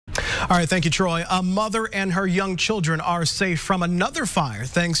All right, thank you, Troy. A mother and her young children are safe from another fire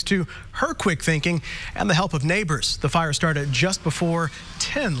thanks to her quick thinking and the help of neighbors. The fire started just before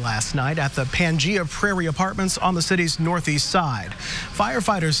 10 last night at the Pangea Prairie Apartments on the city's northeast side.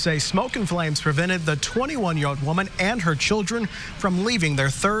 Firefighters say smoke and flames prevented the 21-year-old woman and her children from leaving their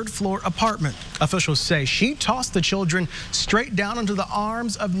third-floor apartment. Officials say she tossed the children straight down into the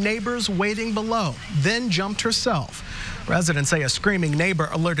arms of neighbors waiting below, then jumped herself. Residents say a screaming neighbor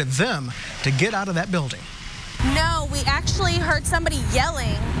alerted them to get out of that building. No, we actually heard somebody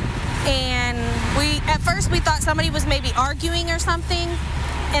yelling, and at first we thought somebody was maybe arguing or something,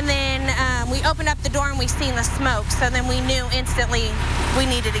 and then we opened up the door and we seen the smoke, so then we knew instantly we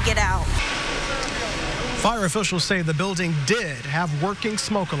needed to get out. Fire officials say the building did have working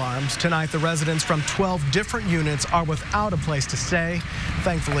smoke alarms. Tonight, the residents from 12 different units are without a place to stay.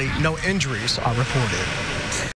 Thankfully, no injuries are reported.